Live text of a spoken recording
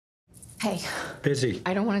Hey. Busy.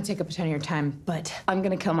 I don't want to take up a ton of your time, but I'm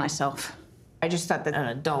gonna kill myself. I just thought that an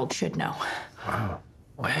adult should know. Wow.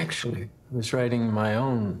 Well, actually, I was writing my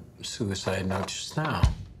own suicide note just now.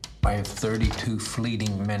 I have 32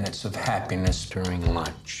 fleeting minutes of happiness during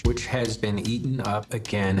lunch, which has been eaten up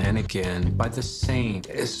again and again by the same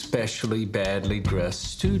especially badly dressed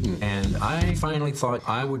student. And I finally thought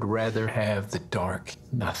I would rather have the dark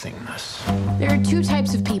nothingness. There are two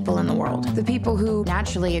types of people in the world. The people who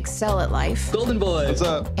naturally excel at life. Golden boy. What's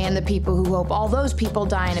up? And the people who hope all those people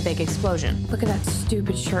die in a big explosion. Look at that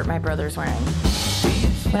stupid shirt my brother's wearing.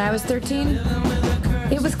 When I was 13,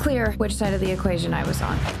 it was clear which side of the equation I was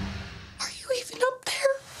on. Even up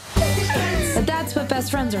there. But that's what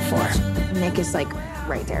best friends are for. Nick is like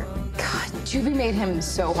right there. God, Juby made him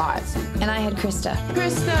so hot. And I had Krista.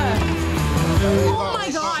 Krista! Oh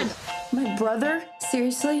my God! My brother?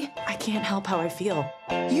 Seriously? I can't help how I feel.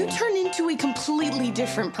 You turn into a completely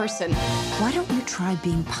different person. Why don't you try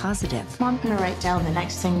being positive? I'm gonna write down the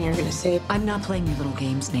next thing you're gonna say. I'm not playing your little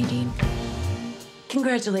games, Nadine.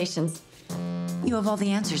 Congratulations. You have all the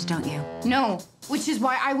answers, don't you? No, which is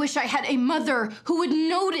why I wish I had a mother who would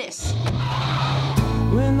notice.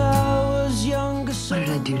 When I was younger, what did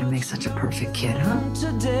I do to make such a perfect kid, huh?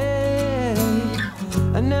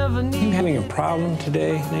 You having a problem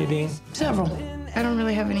today, Nadine? Several. I don't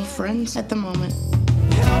really have any friends at the moment.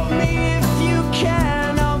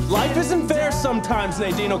 Life isn't fair sometimes,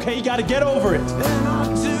 Nadine, okay? You gotta get over it.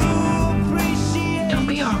 Don't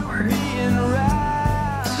be awkward.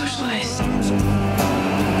 Socialize.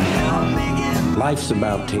 Life's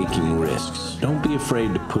about taking risks. Don't be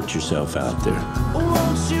afraid to put yourself out there.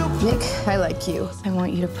 Nick, I like you. I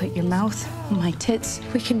want you to put your mouth on my tits.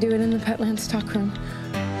 We can do it in the Petland stockroom.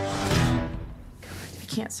 God, I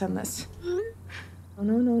can't send this. Oh,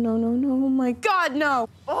 no, no, no, no, no. Oh, my God, no.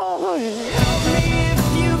 Oh.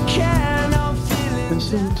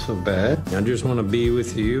 This isn't so bad. I just want to be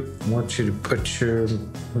with you. I want you to put your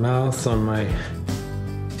mouth on my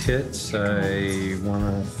tits. I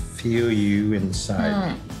want to feel you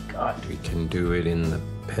inside. God, we can do it in the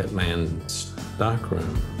Petland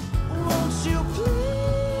stockroom.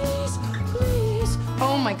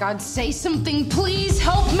 Oh my God, say something, please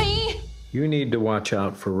help me. You need to watch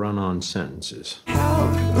out for run-on sentences.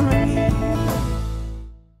 Help me.